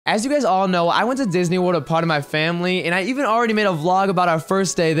As you guys all know, I went to Disney World with part of my family, and I even already made a vlog about our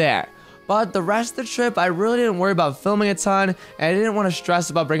first day there. But the rest of the trip, I really didn't worry about filming a ton, and I didn't want to stress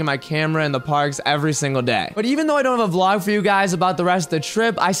about bringing my camera in the parks every single day. But even though I don't have a vlog for you guys about the rest of the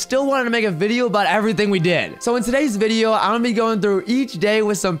trip, I still wanted to make a video about everything we did. So in today's video, I'm gonna be going through each day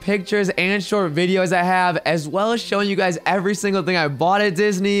with some pictures and short videos I have, as well as showing you guys every single thing I bought at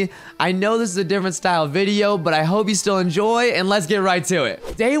Disney. I know this is a different style video, but I hope you still enjoy, and let's get right to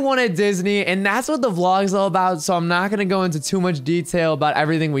it. Day one at Disney, and that's what the vlog is all about, so I'm not gonna go into too much detail about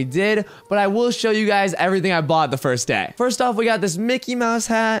everything we did, but I will show you guys everything I bought the first day. First off, we got this Mickey Mouse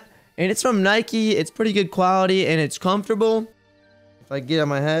hat, and it's from Nike. It's pretty good quality, and it's comfortable. If I get it on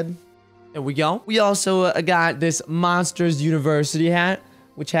my head, there we go. We also got this Monsters University hat,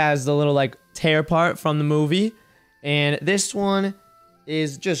 which has the little like tear part from the movie, and this one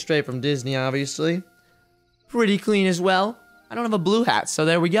is just straight from Disney, obviously. Pretty clean as well. I don't have a blue hat, so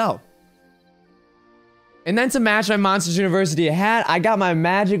there we go. And then to match my Monsters University hat, I got my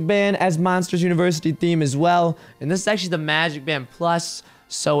Magic Band as Monsters University theme as well. And this is actually the Magic Band Plus,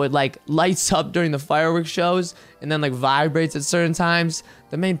 so it like lights up during the fireworks shows and then like vibrates at certain times.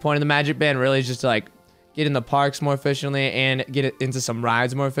 The main point of the Magic Band really is just to like get in the parks more efficiently and get it into some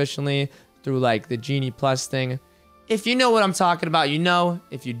rides more efficiently through like the Genie Plus thing. If you know what I'm talking about, you know.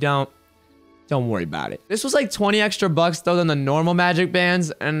 If you don't worry about it. This was like 20 extra bucks though than the normal Magic Bands,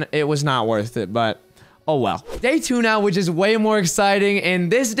 and it was not worth it, but oh well. Day two now, which is way more exciting,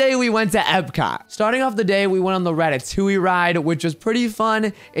 and this day we went to Epcot. Starting off the day, we went on the Ratatouille ride, which was pretty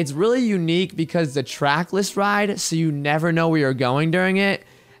fun. It's really unique because it's a trackless ride, so you never know where you're going during it.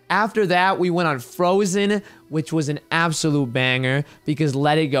 After that, we went on Frozen, which was an absolute banger because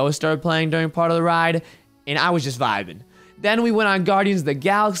Let It Go started playing during part of the ride, and I was just vibing. Then we went on Guardians of the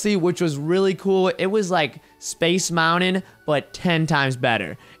Galaxy, which was really cool. It was like Space Mountain, but 10 times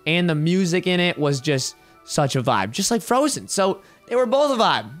better. And the music in it was just such a vibe, just like Frozen. So they were both a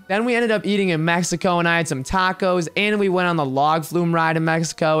vibe. Then we ended up eating in Mexico, and I had some tacos, and we went on the log flume ride in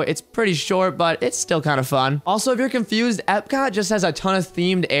Mexico. It's pretty short, but it's still kind of fun. Also, if you're confused, Epcot just has a ton of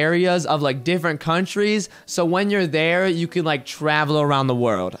themed areas of like different countries. So when you're there, you can like travel around the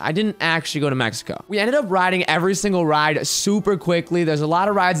world. I didn't actually go to Mexico. We ended up riding every single ride super quickly. There's a lot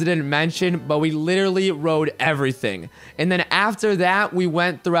of rides I didn't mention, but we literally rode everything. And then after that, we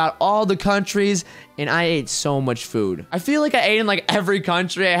went throughout all the countries, and I ate so much food. I feel like I ate in like every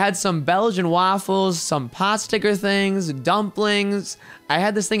country. I had some Belgian waffles, some pot sticker things, dumplings. I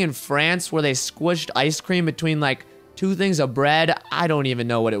had this thing in France where they squished ice cream between like two things of bread. I don't even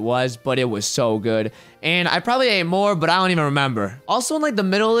know what it was, but it was so good. And I probably ate more, but I don't even remember. Also, in like the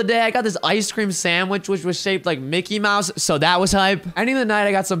middle of the day, I got this ice cream sandwich, which was shaped like Mickey Mouse, so that was hype. Ending the night,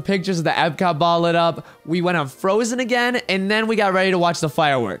 I got some pictures of the Epcot ball lit up. We went on Frozen again, and then we got ready to watch the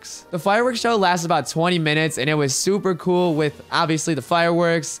fireworks. The fireworks show lasted about 20 minutes, and it was super cool with obviously the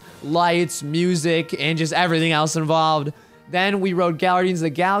fireworks, lights, music, and just everything else involved. Then we rode Guardians of the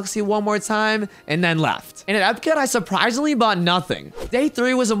Galaxy one more time and then left. And at Epcot, I surprisingly bought nothing. Day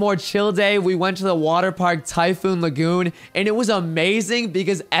three was a more chill day. We went to the water park Typhoon Lagoon, and it was amazing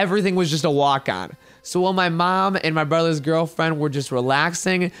because everything was just a walk-on. So while my mom and my brother's girlfriend were just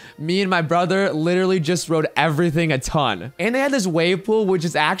relaxing, me and my brother literally just rode everything a ton. And they had this wave pool, which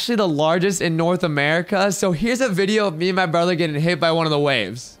is actually the largest in North America. So here's a video of me and my brother getting hit by one of the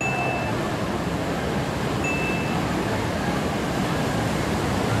waves.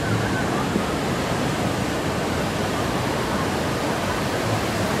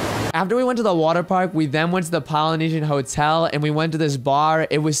 After we went to the water park, we then went to the Polynesian Hotel, and we went to this bar.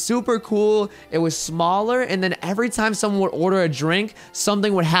 It was super cool. It was smaller, and then every time someone would order a drink,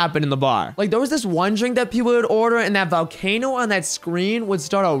 something would happen in the bar. Like, there was this one drink that people would order, and that volcano on that screen would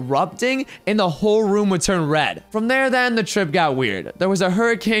start erupting, and the whole room would turn red. From there, then, the trip got weird. There was a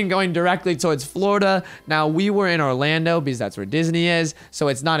hurricane going directly towards Florida. Now, we were in Orlando because that's where Disney is, so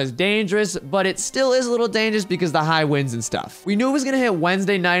it's not as dangerous, but it still is a little dangerous because of the high winds and stuff. We knew it was gonna hit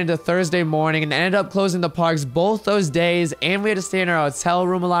Wednesday night into Thursday morning, and ended up closing the parks both those days, and we had to stay in our hotel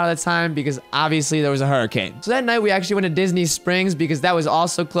room a lot of the time because obviously there was a hurricane. So that night we actually went to Disney Springs because that was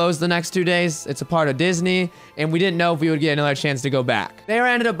also closed the next 2 days. It's a part of Disney, and we didn't know if we would get another chance to go back. There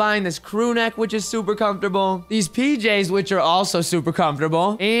I ended up buying this crew neck, which is super comfortable, these PJs, which are also super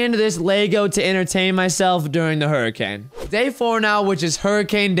comfortable, and this Lego to entertain myself during the hurricane. Day 4 now, which is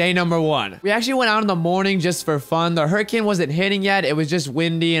hurricane day number 1. We actually went out in the morning just for fun. The hurricane wasn't hitting yet. It was just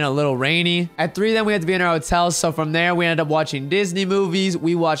windy and a little rainy. At 3 then we had to be in our hotel, so from there we ended up watching Disney movies.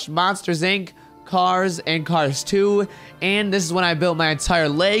 We watched Monsters Inc., Cars and Cars 2. And this is when I built my entire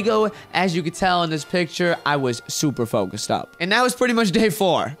Lego. As you can tell in this picture, I was super focused up. And that was pretty much day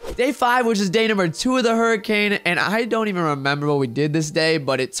 4. Day 5, which is day number 2 of the hurricane. And I don't even remember what we did this day,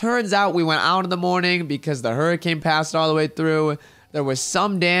 but it turns out we went out in the morning because the hurricane passed all the way through. There was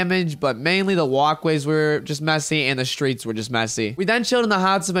some damage, but mainly the walkways were just messy and the streets were just messy. We then chilled in the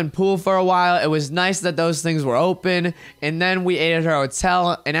hot tub and pool for a while. It was nice that those things were open. And then we ate at our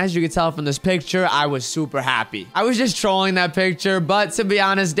hotel. And as you can tell from this picture, I was super happy. I was just trolling that picture, but to be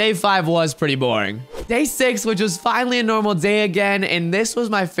honest, day 5 was pretty boring. Day 6, which was finally a normal day again. And this was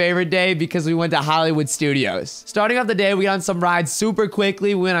my favorite day because we went to Hollywood Studios. Starting off the day, we got on some rides super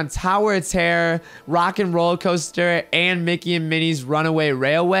quickly. We went on Tower of Terror, Rock and Roller Coaster, and Mickey and Minnie's Runaway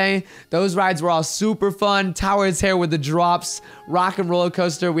Railway. Those rides were all super fun. Tower of Terror with the drops, Rock and Roller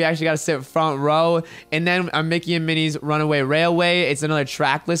Coaster, we actually got to sit front row, and then Mickey and Minnie's Runaway Railway, it's another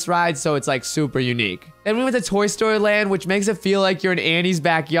trackless ride, so it's like super unique. Then we went to Toy Story Land, which makes it feel like you're in Andy's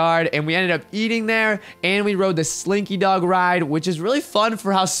backyard, and we ended up eating there, and we rode the Slinky Dog ride, which is really fun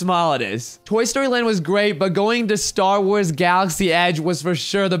for how small it is. Toy Story Land was great, but going to Star Wars Galaxy Edge was for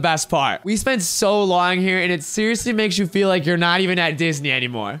sure the best part. We spent so long here, and it seriously makes you feel like you're not even at Disney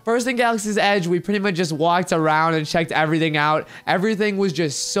anymore. First in Galaxy's Edge, we pretty much just walked around and checked everything out. Everything was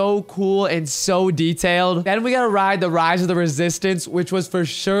just so cool and so detailed. Then we got to ride the Rise of the Resistance, which was for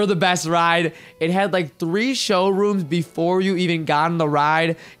sure the best ride. It had like 3 showrooms before you even got on the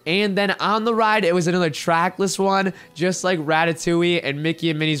ride, and then on the ride it was another trackless one, just like Ratatouille and Mickey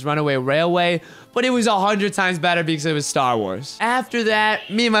and Minnie's Runaway Railway, but it was 100 times better because it was Star Wars. After that,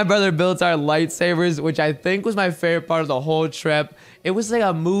 me and my brother built our lightsabers, which I think was my favorite part of the whole trip. It was like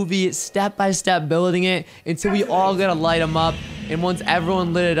a movie, step by step building it until we all got to light them up. And once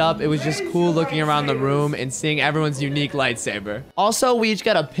everyone lit it up, it was just cool looking around the room and seeing everyone's unique lightsaber. Also, we each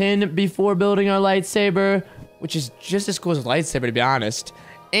got a pin before building our lightsaber, which is just as cool as a lightsaber, to be honest.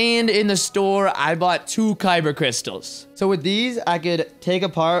 And in the store, I bought 2 Kyber crystals. So with these, I could take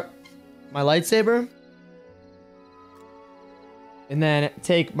apart my lightsaber and then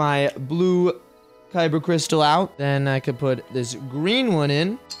take my blue Kyber crystal out. Then I could put this green one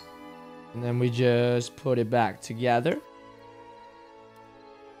in, and then we just put it back together.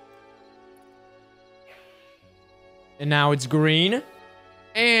 And now it's green,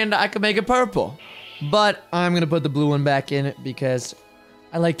 and I could make it purple, but I'm gonna put the blue one back in because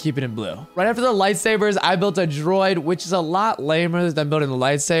I like keeping it blue. Right after the lightsabers, I built a droid, which is a lot lamer than building the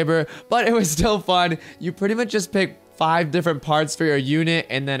lightsaber, but it was still fun. You pretty much just pick 5 different parts for your unit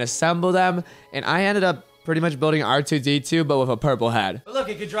and then assemble them. And I ended up pretty much building R2-D2, but with a purple head. But look,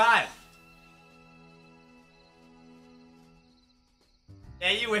 it could drive.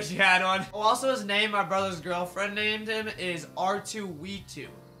 Yeah, you wish you had one. Oh, also his name, my brother's girlfriend named him, is R2-Wee2.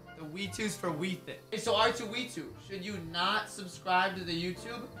 The Wee2's for Weethan. Hey, so R2-Wee2, should you not subscribe to the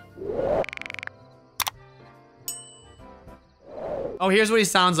YouTube? Oh, here's what he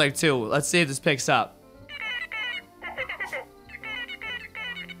sounds like too. Let's see if this picks up.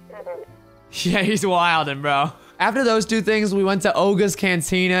 Yeah, he's wildin', bro. After those 2 things, we went to Oga's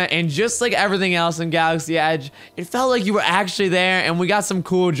Cantina, and just like everything else in Galaxy Edge, it felt like you were actually there, and we got some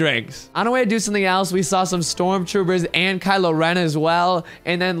cool drinks. On our way to do something else, we saw some Stormtroopers and Kylo Ren as well,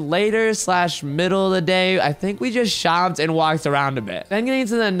 and then later / middle of the day, I think we just shopped and walked around a bit. Then getting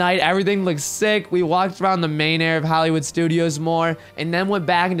into the night, everything looked sick. We walked around the main area of Hollywood Studios more, and then went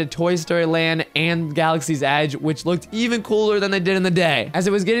back into Toy Story Land and Galaxy's Edge, which looked even cooler than they did in the day. As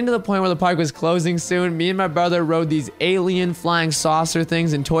it was getting to the point where the park was closing soon, me and my brother rode these alien flying saucer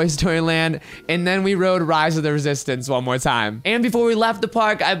things in Toy Story Land, and then we rode Rise of the Resistance one more time. And before we left the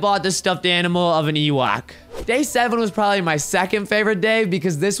park, I bought the stuffed animal of an Ewok. Day 7 was probably my second favorite day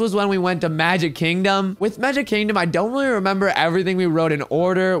because this was when we went to Magic Kingdom. With Magic Kingdom, I don't really remember everything we rode in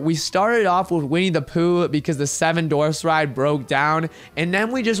order. We started off with Winnie the Pooh because the 7 Dwarfs ride broke down, and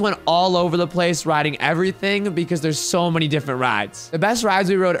then we just went all over the place riding everything because there's so many different rides. The best rides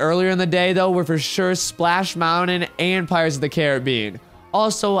we rode earlier in the day though were for sure Splash Mountain and Pirates of the Caribbean.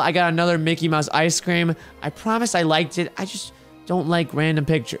 Also, I got another Mickey Mouse ice cream. I promise I liked it. I just don't like random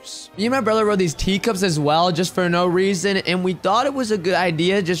pictures. Me and my brother rode these teacups as well, just for no reason, and we thought it was a good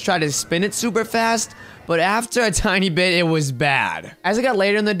idea, just try to spin it super fast, but after a tiny bit, it was bad. As it got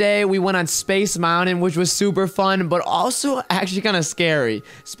later in the day, we went on Space Mountain, which was super fun, but also actually kind of scary.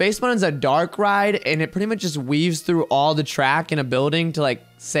 Space Mountain's a dark ride, and it pretty much just weaves through all the track in a building to like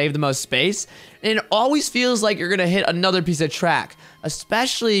save the most space, and it always feels like you're gonna hit another piece of track,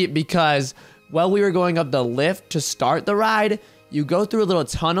 especially because while we were going up the lift to start the ride, you go through a little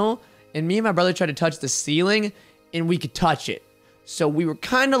tunnel, and me and my brother tried to touch the ceiling, and we could touch it. So we were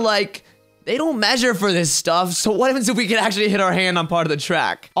kind of like, they don't measure for this stuff, so what happens if we can actually hit our hand on part of the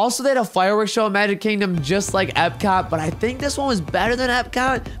track? Also, they had a fireworks show at Magic Kingdom just like Epcot, but I think this one was better than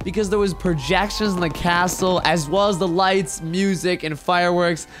Epcot because there was projections in the castle as well as the lights, music, and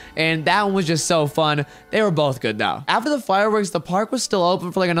fireworks, and that one was just so fun. They were both good though. After the fireworks, the park was still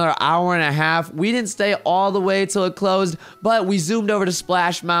open for like another hour and a half. We didn't stay all the way till it closed, but we zoomed over to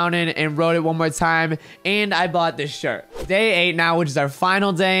Splash Mountain and rode it one more time, and I bought this shirt. Day 8 now, which is our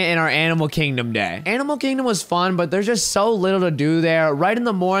final day and our Animal Kingdom day. Animal Kingdom was fun, but there's just so little to do there. Right in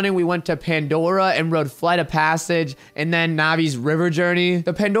the morning, we went to Pandora and rode Flight of Passage and then Navi's River Journey.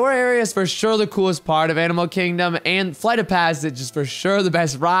 The Pandora area is for sure the coolest part of Animal Kingdom, and Flight of Passage is for sure the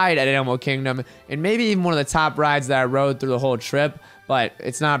best ride at Animal Kingdom, and maybe even one of the top rides that I rode through the whole trip, but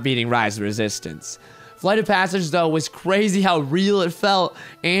it's not beating Rise of Resistance. Flight of Passage, though, was crazy how real it felt,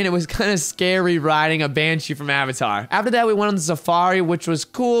 and it was kind of scary riding a Banshee from Avatar. After that, we went on the safari, which was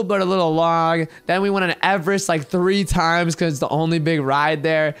cool, but a little long. Then we went on Everest like 3 times because it's the only big ride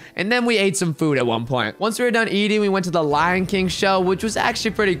there. And then we ate some food at one point. Once we were done eating, we went to the Lion King show, which was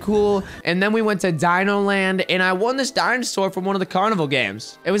actually pretty cool. And then we went to Dino Land, and I won this dinosaur from one of the carnival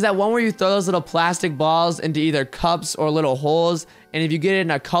games. It was that one where you throw those little plastic balls into either cups or little holes, and if you get it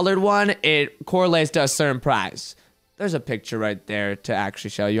in a colored one, it correlates to a certain prize. There's a picture right there to actually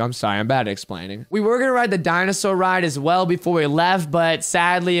show you. I'm sorry, I'm bad at explaining. We were gonna ride the dinosaur ride as well before we left, but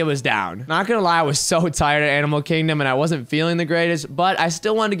sadly it was down. Not gonna lie, I was so tired at Animal Kingdom and I wasn't feeling the greatest, but I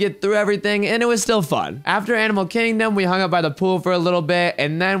still wanted to get through everything and it was still fun. After Animal Kingdom, we hung out by the pool for a little bit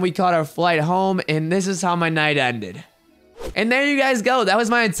and then we caught our flight home, and this is how my night ended. And there you guys go. That was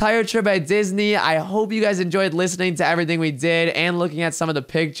my entire trip at Disney. I hope you guys enjoyed listening to everything we did and looking at some of the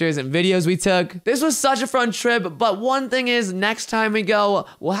pictures and videos we took. This was such a fun trip, but one thing is, next time we go,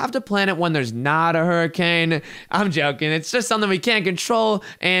 we'll have to plan it when there's not a hurricane. I'm joking. It's just something we can't control,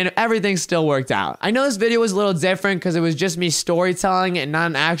 and everything still worked out. I know this video was a little different because it was just me storytelling and not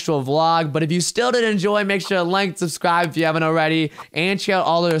an actual vlog, but if you still did enjoy, make sure to like, subscribe if you haven't already, and check out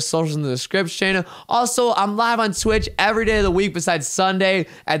all of their socials in the description. Also, I'm live on Twitch every day of the week besides Sunday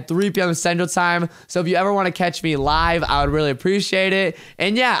at 3 p.m. Central Time. So if you ever want to catch me live, I would really appreciate it.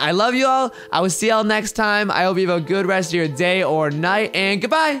 And yeah, I love you all. I will see y'all next time. I hope you have a good rest of your day or night, and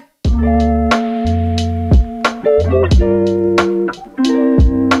goodbye.